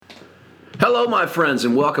Hello, my friends,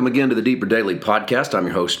 and welcome again to the Deeper Daily Podcast. I'm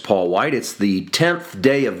your host, Paul White. It's the 10th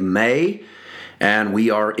day of May, and we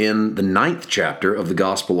are in the 9th chapter of the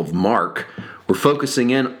Gospel of Mark. We're focusing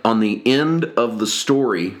in on the end of the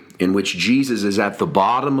story in which Jesus is at the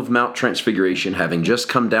bottom of Mount Transfiguration, having just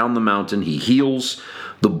come down the mountain. He heals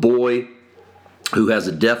the boy who has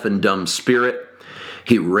a deaf and dumb spirit.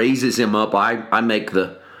 He raises him up. I make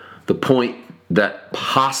the point that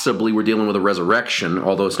possibly we're dealing with a resurrection,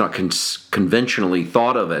 although it's not conventionally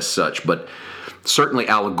thought of as such, but certainly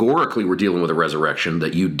allegorically we're dealing with a resurrection,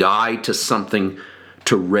 that you die to something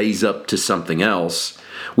to raise up to something else.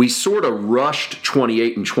 We sort of rushed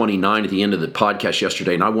 28 and 29 at the end of the podcast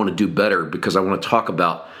yesterday, and I want to do better because I want to talk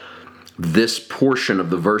about this portion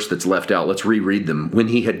of the verse that's left out. Let's reread them. When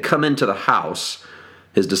he had come into the house,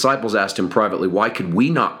 his disciples asked him privately, "Why could we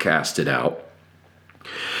not cast it out?"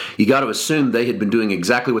 You got to assume they had been doing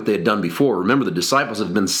exactly what they had done before. Remember, the disciples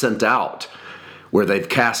have been sent out where they've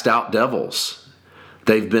cast out devils.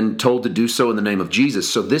 They've been told to do so in the name of Jesus.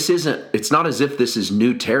 So it's not as if this is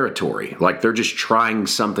new territory, like they're just trying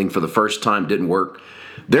something for the first time, didn't work.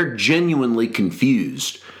 They're genuinely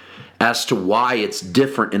confused as to why it's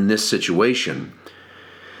different in this situation.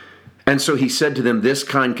 And so he said to them, "This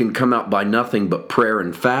kind can come out by nothing but prayer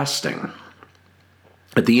and fasting."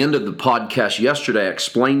 At the end of the podcast yesterday, I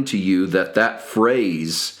explained to you that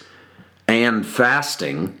phrase, "and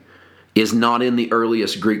fasting," is not in the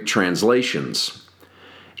earliest Greek translations.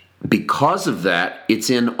 Because of that, it's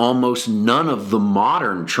in almost none of the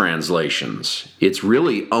modern translations. It's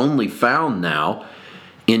really only found now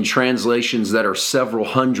in translations that are several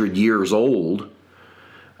hundred years old,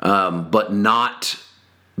 but not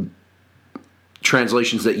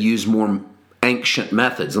translations that use more ancient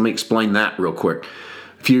methods. Let me explain that real quick.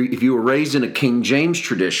 If you were raised in a King James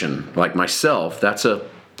tradition, like myself, that's a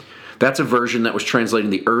version that was translated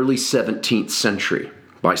in the early 17th century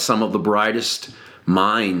by some of the brightest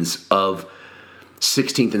minds of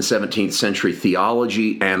 16th and 17th century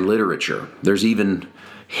theology and literature. There's even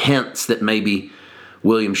hints that maybe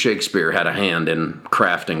William Shakespeare had a hand in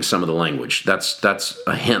crafting some of the language. That's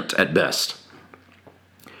a hint at best.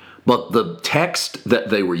 But the text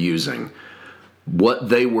that they were using, what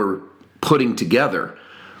they were putting together,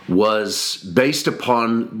 was based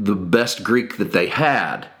upon the best Greek that they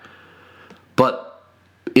had. But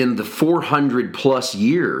in the 400 plus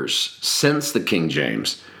years since the King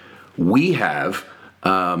James, we have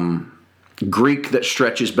Greek that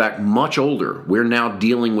stretches back much older. We're now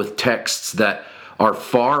dealing with texts that are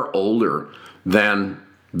far older than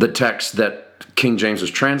the text that King James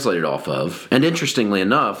was translated off of. And interestingly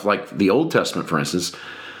enough, like the Old Testament, for instance,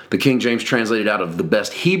 the King James translated out of the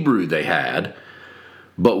best Hebrew they had.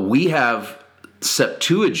 But we have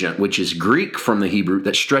Septuagint, which is Greek from the Hebrew,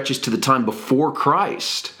 that stretches to the time before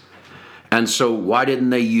Christ. And so why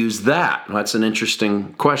didn't they use that? That's an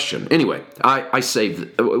interesting question. Anyway,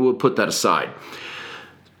 we'll put that aside.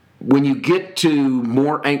 When you get to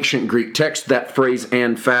more ancient Greek text, that phrase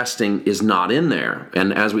 "and fasting" is not in there.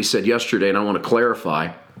 And as we said yesterday, and I want to clarify,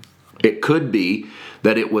 it could be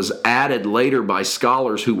that it was added later by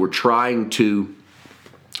scholars who were trying to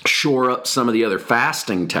shore up some of the other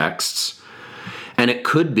fasting texts, and it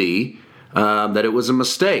could be that it was a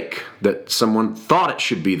mistake, that someone thought it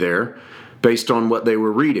should be there based on what they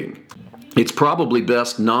were reading. It's probably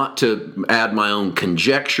best not to add my own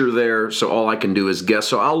conjecture there, so all I can do is guess,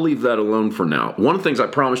 so I'll leave that alone for now. One of the things I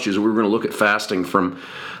promised you is we were going to look at fasting from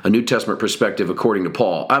a New Testament perspective according to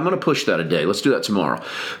Paul. I'm going to push that a day. Let's do that tomorrow.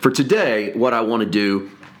 For today, what I want to do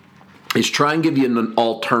is try and give you an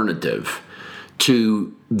alternative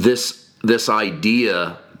to this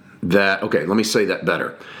idea that, okay, let me say that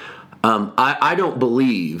better. I don't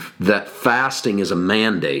believe that fasting is a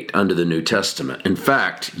mandate under the New Testament. In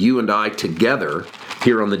fact, you and I together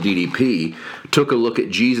here on the DDP took a look at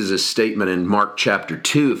Jesus' statement in Mark chapter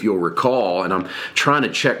 2, if you'll recall, and I'm trying to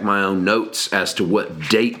check my own notes as to what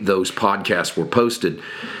date those podcasts were posted,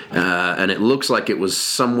 and it looks like it was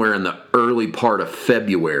somewhere in the early part of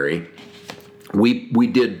February. We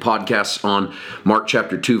did podcasts on Mark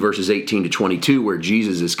chapter 2, verses 18 to 22, where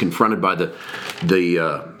Jesus is confronted by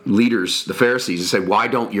the leaders, the Pharisees, and say, "Why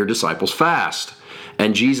don't your disciples fast?"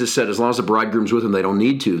 And Jesus said, as long as the bridegroom's with them, they don't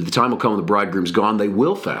need to. The time will come when the bridegroom's gone, they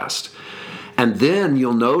will fast. And then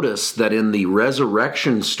you'll notice that in the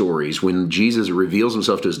resurrection stories, when Jesus reveals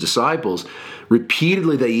himself to his disciples,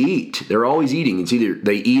 repeatedly they eat. They're always eating. It's either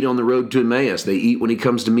they eat on the road to Emmaus, they eat when he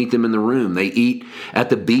comes to meet them in the room, they eat at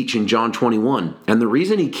the beach in John 21. And the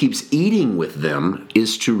reason he keeps eating with them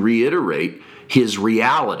is to reiterate his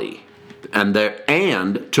reality and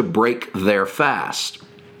to break their fast.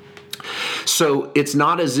 So it's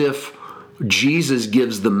not as if Jesus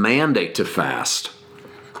gives the mandate to fast.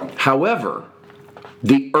 However,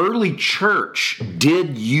 the early church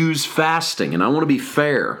did use fasting, and I want to be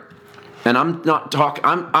fair. And I'm not talking,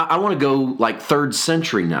 I want to go like 3rd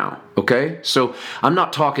century now, okay? So I'm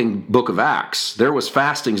not talking Book of Acts. There was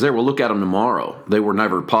fastings there. We'll look at them tomorrow. They were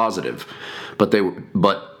never positive, but they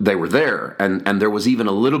were there. And there was even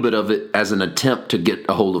a little bit of it as an attempt to get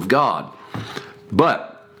a hold of God.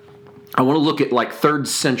 But I want to look at like 3rd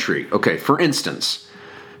century. Okay, for instance,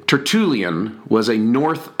 Tertullian was a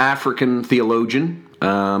North African theologian,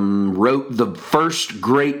 wrote the first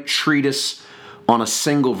great treatise on a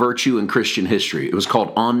single virtue in Christian history. It was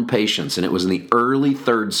called On Patience, and it was in the early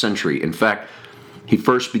 3rd century. In fact, he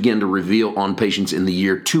first began to reveal On Patience in the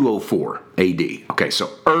year 204 AD. Okay, so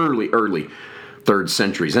early 3rd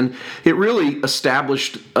centuries. And it really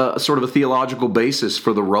established sort of a theological basis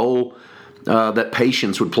for the role that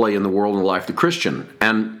patience would play in the world and the life of the Christian.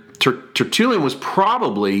 And Tertullian was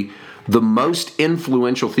probably the most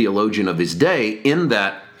influential theologian of his day, in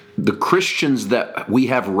that the Christians that we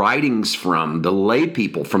have writings from, the lay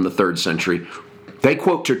people from the 3rd century, they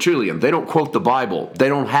quote Tertullian. They don't quote the Bible. They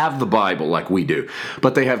don't have the Bible like we do,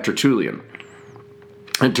 but they have Tertullian.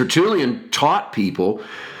 And Tertullian taught people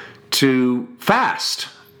to fast.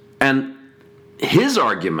 And his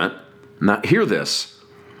argument, now hear this,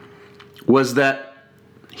 was that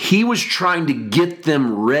he was trying to get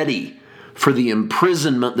them ready for the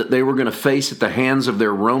imprisonment that they were going to face at the hands of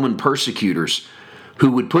their Roman persecutors,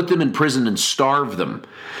 who would put them in prison and starve them.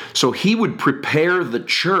 So he would prepare the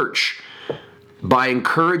church by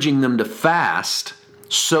encouraging them to fast,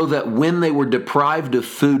 so that when they were deprived of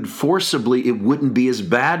food forcibly, it wouldn't be as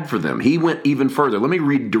bad for them. He went even further. Let me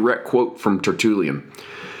read a direct quote from Tertullian.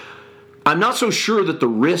 I'm not so sure that the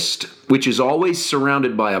wrist, which is always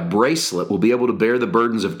surrounded by a bracelet, will be able to bear the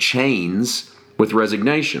burdens of chains with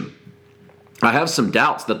resignation. I have some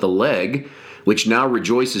doubts that the leg, which now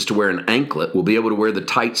rejoices to wear an anklet, will be able to wear the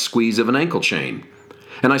tight squeeze of an ankle chain.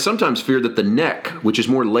 And I sometimes fear that the neck, which is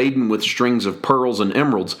more laden with strings of pearls and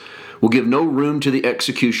emeralds, will give no room to the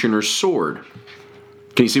executioner's sword.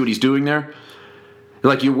 Can you see what he's doing there?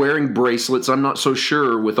 Like, you're wearing bracelets. I'm not so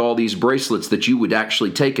sure with all these bracelets that you would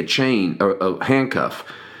actually take a chain, a handcuff.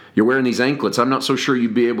 You're wearing these anklets. I'm not so sure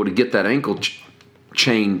you'd be able to get that ankle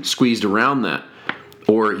chain squeezed around that.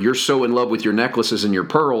 Or you're so in love with your necklaces and your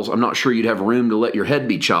pearls, I'm not sure you'd have room to let your head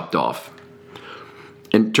be chopped off.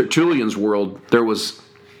 In Tertullian's world, there was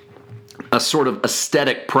a sort of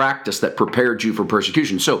aesthetic practice that prepared you for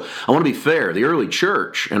persecution. So I want to be fair. The early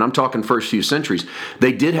church, and I'm talking first few centuries,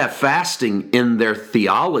 they did have fasting in their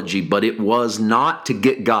theology, but it was not to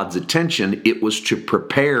get God's attention. It was to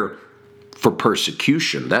prepare for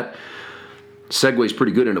persecution. That segues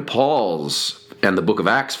pretty good into Paul's and the book of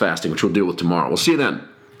Acts fasting, which we'll deal with tomorrow. We'll see you then.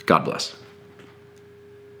 God bless.